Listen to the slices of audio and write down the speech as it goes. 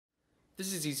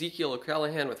This is Ezekiel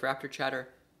O'Callahan with Raptor Chatter,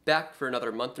 back for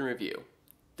another month in review.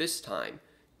 This time,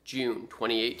 June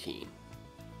 2018.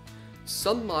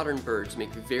 Some modern birds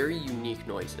make very unique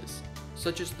noises,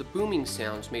 such as the booming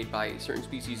sounds made by certain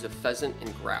species of pheasant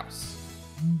and grouse.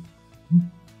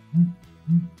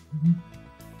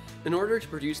 In order to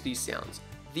produce these sounds,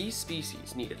 these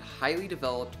species needed highly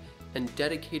developed and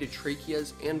dedicated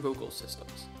tracheas and vocal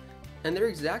systems, and their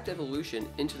exact evolution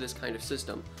into this kind of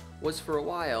system was for a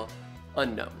while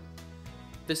unknown.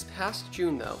 This past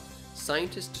June though,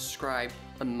 scientists described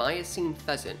a Miocene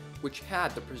pheasant which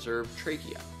had the preserved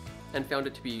trachea, and found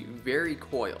it to be very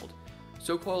coiled,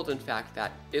 so coiled in fact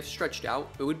that if stretched out,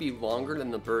 it would be longer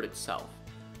than the bird itself.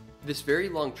 This very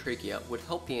long trachea would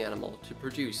help the animal to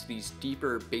produce these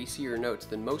deeper, bassier notes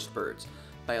than most birds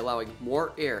by allowing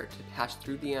more air to pass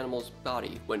through the animal's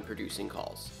body when producing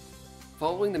calls.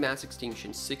 Following the mass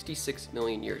extinction 66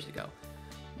 million years ago,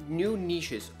 new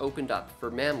niches opened up for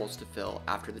mammals to fill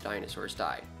after the dinosaurs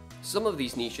died. Some of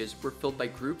these niches were filled by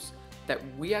groups that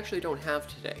we actually don't have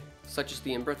today, such as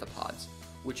the embryopods,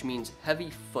 which means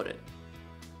heavy-footed.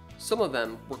 Some of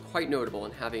them were quite notable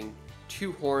in having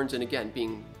two horns and again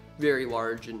being very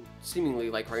large and seemingly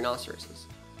like rhinoceroses.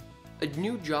 A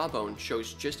new jawbone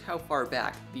shows just how far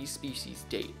back these species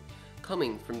date,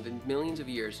 coming from the millions of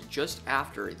years just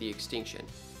after the extinction,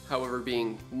 however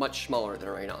being much smaller than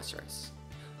a rhinoceros.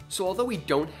 So although we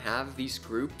don't have these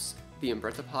groups, the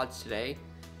embryopods today,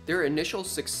 their initial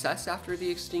success after the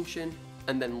extinction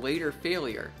and then later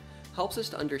failure helps us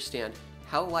to understand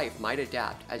how life might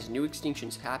adapt as new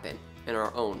extinctions happen in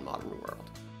our own modern world.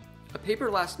 A paper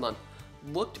last month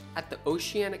looked at the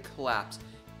oceanic collapse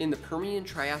in the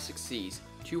Permian-Triassic seas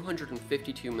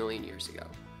 252 million years ago.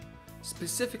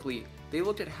 Specifically, they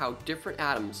looked at how different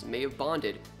atoms may have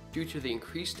bonded due to the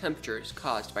increased temperatures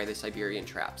caused by the Siberian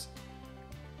traps.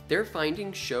 Their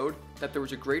findings showed that there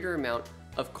was a greater amount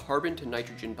of carbon to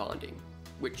nitrogen bonding,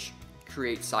 which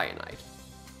creates cyanide,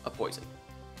 a poison.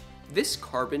 This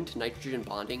carbon to nitrogen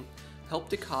bonding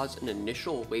helped to cause an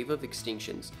initial wave of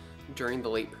extinctions during the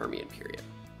late Permian period.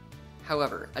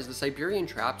 However, as the Siberian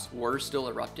traps were still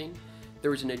erupting,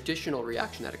 there was an additional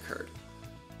reaction that occurred,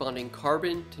 bonding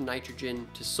carbon to nitrogen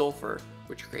to sulfur,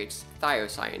 which creates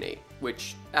thiocyanate,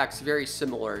 which acts very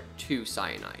similar to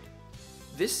cyanide.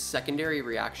 This secondary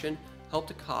reaction helped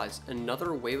to cause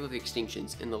another wave of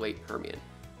extinctions in the late Permian,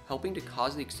 helping to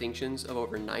cause the extinctions of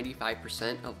over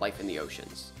 95% of life in the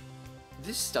oceans.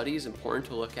 This study is important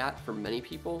to look at for many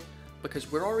people because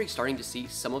we're already starting to see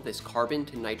some of this carbon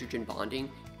to nitrogen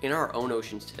bonding in our own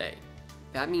oceans today.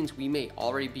 That means we may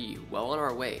already be well on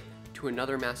our way to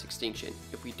another mass extinction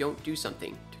if we don't do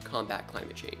something to combat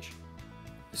climate change.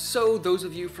 So those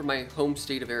of you from my home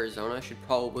state of Arizona should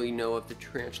probably know of the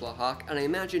tarantula hawk, and I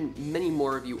imagine many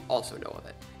more of you also know of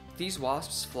it. These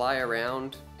wasps fly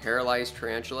around, paralyze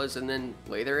tarantulas, and then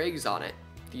lay their eggs on it.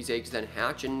 These eggs then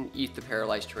hatch and eat the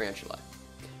paralyzed tarantula.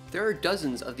 There are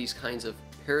dozens of these kinds of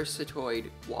parasitoid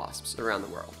wasps around the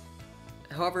world.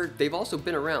 However, they've also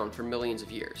been around for millions of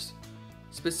years.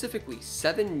 Specifically,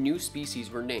 7 new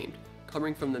species were named,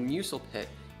 coming from the mussel pit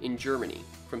in Germany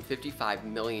from 55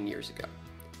 million years ago,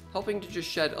 helping to just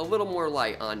shed a little more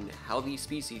light on how these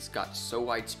species got so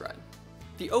widespread.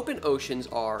 The open oceans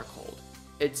are cold.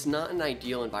 It's not an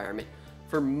ideal environment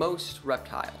for most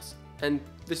reptiles, and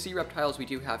the sea reptiles we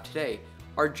do have today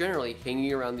are generally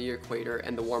hanging around the equator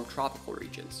and the warm tropical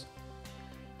regions.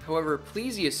 However,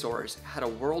 plesiosaurs had a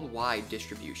worldwide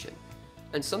distribution,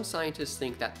 and some scientists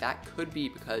think that that could be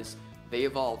because they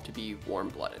evolved to be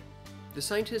warm-blooded. The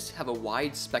scientists have a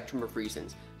wide spectrum of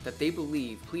reasons that they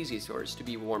believe plesiosaurs to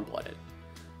be warm-blooded,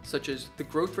 such as the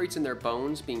growth rates in their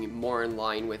bones being more in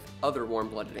line with other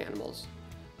warm-blooded animals,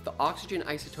 the oxygen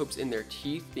isotopes in their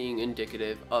teeth being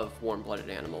indicative of warm-blooded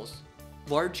animals,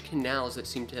 large canals that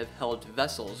seem to have held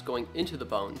vessels going into the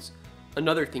bones,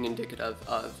 another thing indicative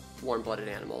of warm-blooded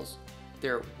animals,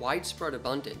 their widespread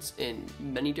abundance in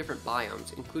many different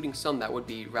biomes, including some that would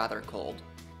be rather cold,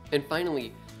 and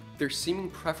finally, their seeming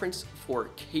preference for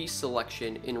case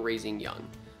selection in raising young,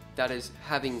 that is,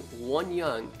 having one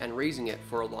young and raising it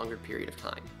for a longer period of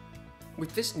time.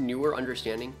 With this newer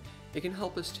understanding, it can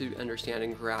help us to understand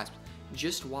and grasp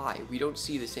just why we don't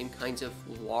see the same kinds of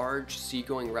large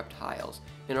seagoing reptiles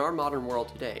in our modern world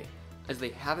today, as they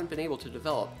haven't been able to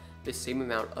develop the same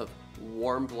amount of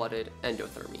warm-blooded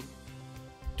endothermy.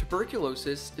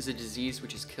 Tuberculosis is a disease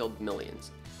which has killed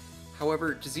millions.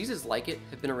 However, diseases like it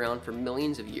have been around for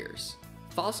millions of years.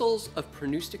 Fossils of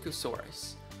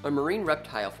Pronusticosaurus, a marine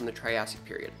reptile from the Triassic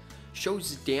period,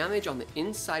 shows damage on the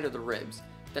inside of the ribs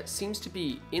that seems to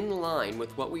be in line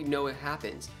with what we know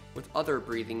happens with other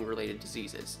breathing-related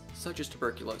diseases, such as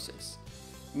tuberculosis,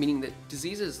 meaning that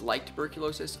diseases like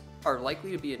tuberculosis are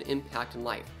likely to be an impact in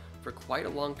life for quite a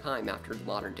long time after the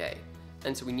modern day,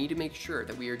 and so we need to make sure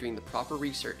that we are doing the proper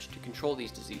research to control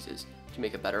these diseases to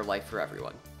make a better life for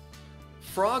everyone.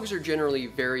 Frogs are generally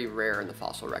very rare in the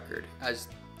fossil record, as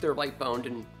they're light-boned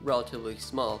and relatively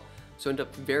small, so end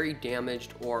up very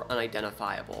damaged or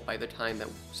unidentifiable by the time that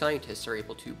scientists are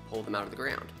able to pull them out of the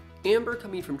ground. Amber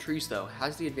coming from trees, though,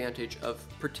 has the advantage of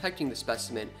protecting the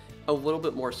specimen a little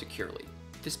bit more securely.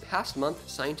 This past month,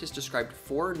 scientists described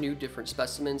 4 new different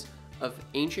specimens of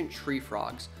ancient tree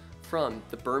frogs from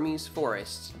the Burmese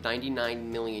forests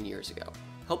 99 million years ago,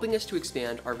 helping us to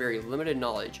expand our very limited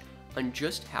knowledge on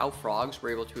just how frogs were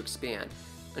able to expand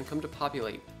and come to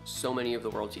populate so many of the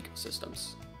world's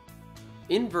ecosystems.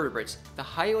 In vertebrates, the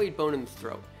hyoid bone in the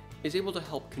throat is able to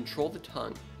help control the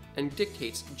tongue and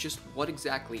dictates just what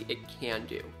exactly it can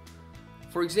do.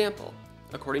 For example,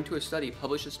 according to a study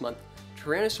published this month,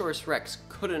 Tyrannosaurus rex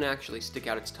couldn't actually stick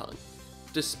out its tongue,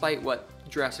 despite what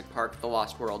Jurassic Park: The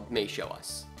Lost World may show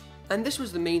us. And this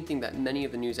was the main thing that many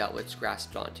of the news outlets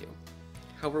grasped onto.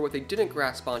 However, what they didn't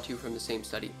grasp onto from the same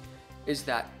study is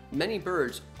that many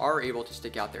birds are able to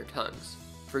stick out their tongues,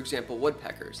 for example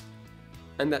woodpeckers,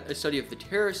 and that a study of the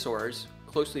pterosaurs,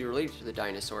 closely related to the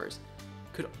dinosaurs,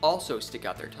 could also stick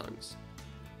out their tongues,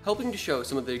 helping to show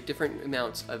some of the different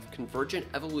amounts of convergent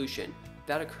evolution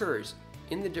that occurs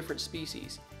in the different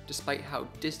species, despite how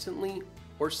distantly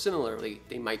or similarly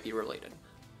they might be related.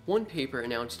 One paper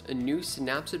announced a new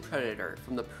synapsid predator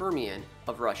from the Permian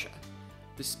of Russia.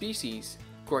 The species,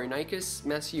 Gornychus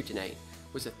masutinae,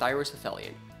 was a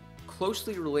thyrocephalian,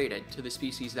 closely related to the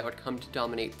species that would come to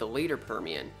dominate the later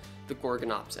Permian, the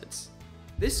Gorgonopsids.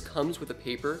 This comes with a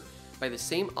paper by the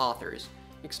same authors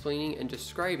explaining and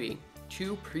describing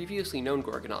 2 previously known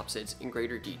Gorgonopsids in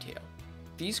greater detail.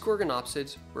 These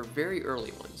Gorgonopsids were very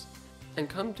early ones, and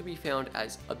come to be found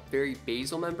as a very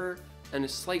basal member and a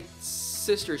slight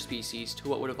sister species to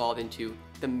what would evolve into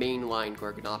the mainline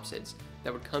Gorgonopsids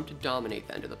that would come to dominate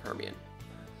the end of the Permian.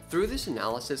 Through this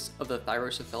analysis of the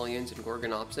thyrocephalians and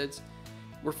Gorgonopsids,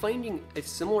 we're finding a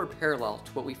similar parallel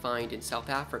to what we find in South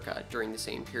Africa during the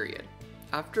same period.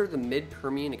 After the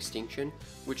mid-Permian extinction,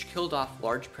 which killed off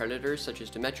large predators such as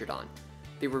Dimetrodon,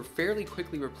 they were fairly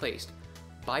quickly replaced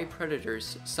by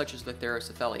predators such as the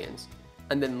thyrocephalians,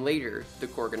 and then later the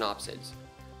Gorgonopsids,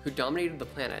 who dominated the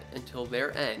planet until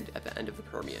their end at the end of the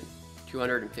Permian,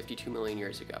 252 million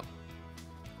years ago.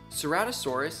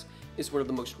 Ceratosaurus is one of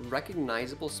the most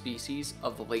recognizable species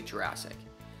of the late Jurassic,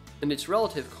 and its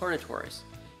relative Carnotaurus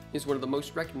is one of the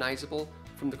most recognizable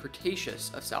from the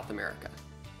Cretaceous of South America.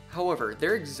 However,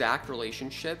 their exact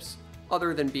relationships,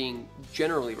 other than being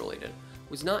generally related,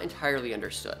 was not entirely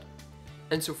understood.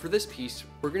 And so for this piece,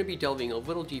 we're going to be delving a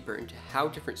little deeper into how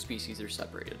different species are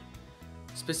separated.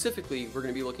 Specifically, we're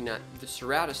going to be looking at the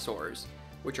ceratosaurs,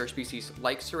 which are species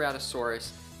like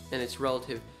Ceratosaurus and its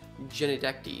relative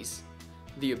Genodectes,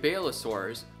 the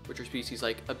abelisaurs, which are species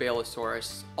like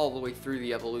Abelisaurus all the way through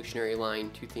the evolutionary line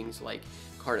to things like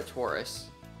Carnotaurus,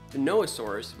 the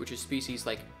noasaurs, which is species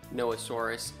like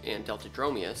Noasaurus and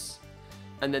Deltadromeus,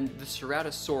 and then the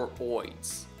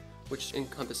ceratosauroids, which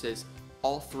encompasses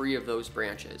all 3 of those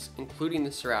branches, including the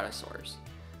ceratosaurs.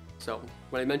 So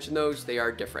when I mention those, they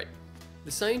are different.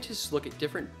 The scientists look at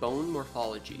different bone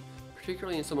morphology,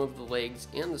 particularly in some of the legs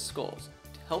and the skulls,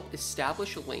 to help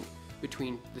establish a link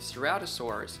between the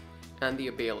ceratosaurs and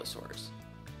the abelisaurs,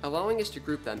 allowing us to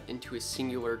group them into a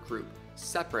singular group,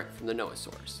 separate from the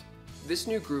noasaurs. This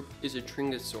new group is a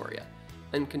Tringosauria,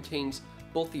 and contains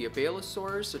both the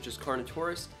abelisaurs, such as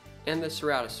Carnotaurus, and the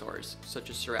ceratosaurs, such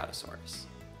as Ceratosaurus.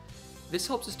 This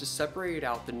helps us to separate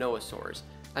out the noasaurs,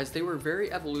 as they were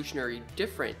very evolutionary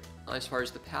different as far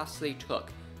as the paths they took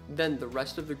than the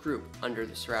rest of the group under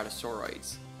the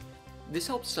ceratosauroids. This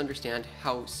helps us understand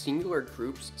how singular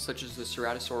groups such as the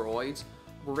ceratosauroids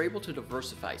were able to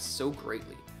diversify so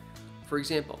greatly. For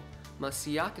example,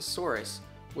 Masiacosaurus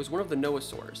was one of the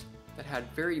noasaurs that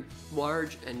had very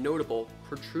large and notable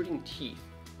protruding teeth,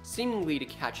 seemingly to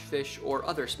catch fish or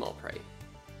other small prey.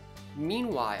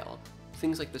 Meanwhile,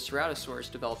 things like the ceratosaurs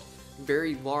developed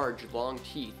very large, long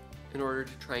teeth in order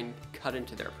to try and cut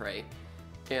into their prey,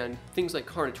 and things like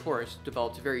Carnotaurus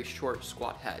developed very short,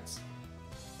 squat heads.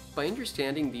 By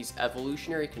understanding these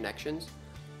evolutionary connections,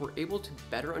 we're able to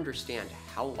better understand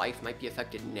how life might be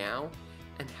affected now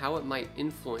and how it might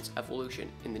influence evolution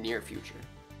in the near future.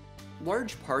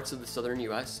 Large parts of the southern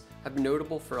US have been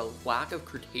notable for a lack of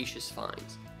Cretaceous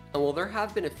finds, and while there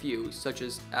have been a few, such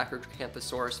as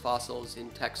Acrocanthosaurus fossils in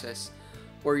Texas,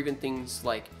 or even things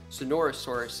like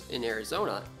Sonorosaurus in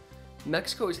Arizona,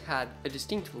 Mexico has had a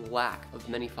distinct lack of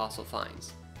many fossil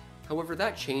finds. However,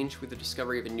 that changed with the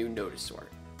discovery of a new nodosaur,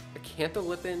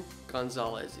 Acantholipan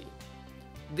gonzalezi.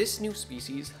 This new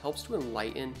species helps to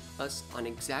enlighten us on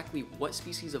exactly what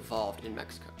species evolved in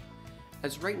Mexico,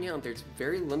 as right now there's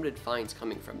very limited finds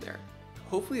coming from there.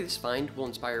 Hopefully this find will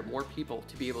inspire more people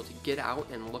to be able to get out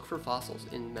and look for fossils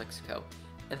in Mexico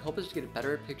and help us to get a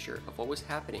better picture of what was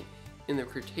happening in the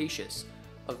Cretaceous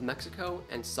of Mexico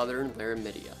and southern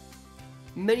Laramidia.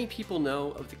 Many people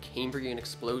know of the Cambrian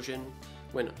explosion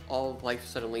when all of life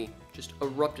suddenly just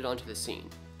erupted onto the scene.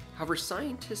 However,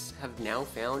 scientists have now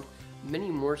found many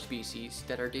more species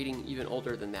that are dating even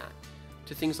older than that,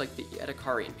 to things like the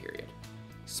Ediacaran period.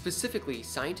 Specifically,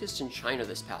 scientists in China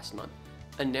this past month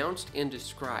announced and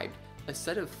described a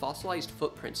set of fossilized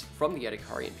footprints from the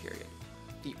Ediacaran period,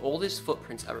 the oldest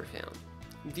footprints ever found.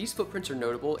 These footprints are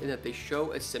notable in that they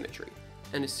show a symmetry,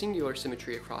 and a singular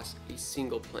symmetry across a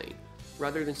single plane,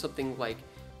 rather than something like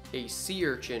a sea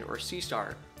urchin or sea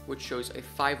star, which shows a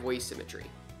five-way symmetry.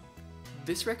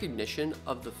 This recognition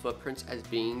of the footprints as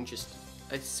being just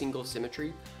a single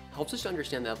symmetry helps us to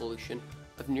understand the evolution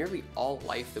of nearly all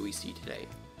life that we see today.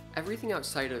 Everything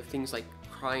outside of things like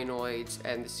crinoids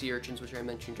and the sea urchins, which I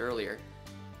mentioned earlier,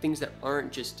 things that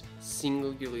aren't just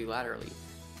singularly laterally,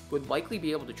 would likely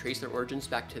be able to trace their origins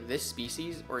back to this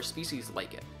species or a species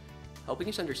like it, helping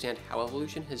us understand how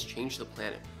evolution has changed the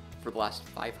planet for the last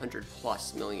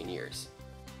 500+ million years.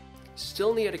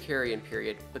 Still in the Ediacaran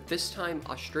period, but this time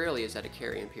Australia's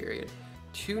Ediacaran period,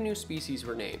 two new species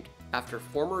were named after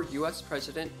former US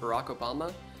President Barack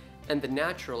Obama and the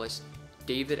naturalist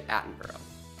David Attenborough.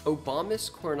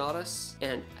 Obomus cornutus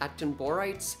and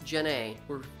Attenboroites genei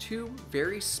were two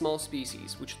very small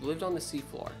species which lived on the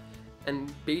seafloor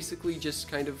and basically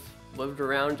just kind of lived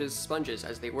around as sponges,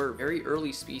 as they were very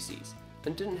early species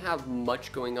and didn't have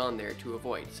much going on there to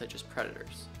avoid, such as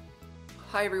predators.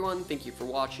 Hi everyone, thank you for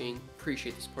watching.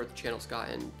 Appreciate the support the channel's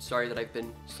gotten. Sorry that I've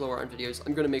been slower on videos.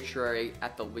 I'm gonna make sure I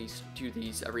at the least do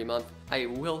these every month. I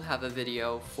will have a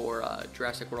video for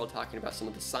Jurassic World talking about some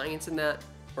of the science in that,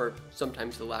 or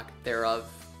sometimes the lack thereof.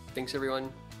 Thanks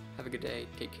everyone, have a good day,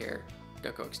 take care,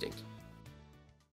 go extinct.